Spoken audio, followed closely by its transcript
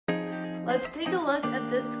Let's take a look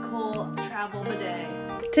at this cool travel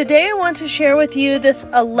bidet. Today I want to share with you this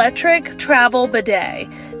electric travel bidet.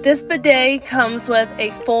 This bidet comes with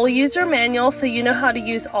a full user manual so you know how to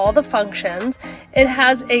use all the functions. It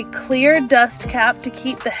has a clear dust cap to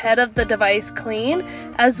keep the head of the device clean,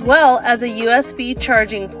 as well as a USB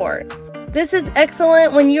charging port. This is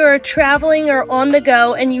excellent when you are traveling or on the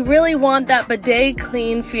go and you really want that bidet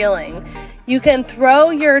clean feeling. You can throw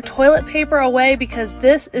your toilet paper away because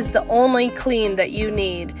this is the only clean that you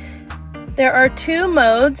need. There are two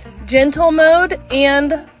modes, gentle mode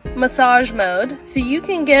and massage mode, so you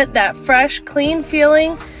can get that fresh, clean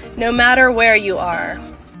feeling no matter where you are.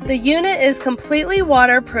 The unit is completely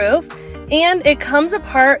waterproof and it comes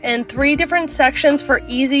apart in 3 different sections for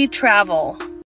easy travel.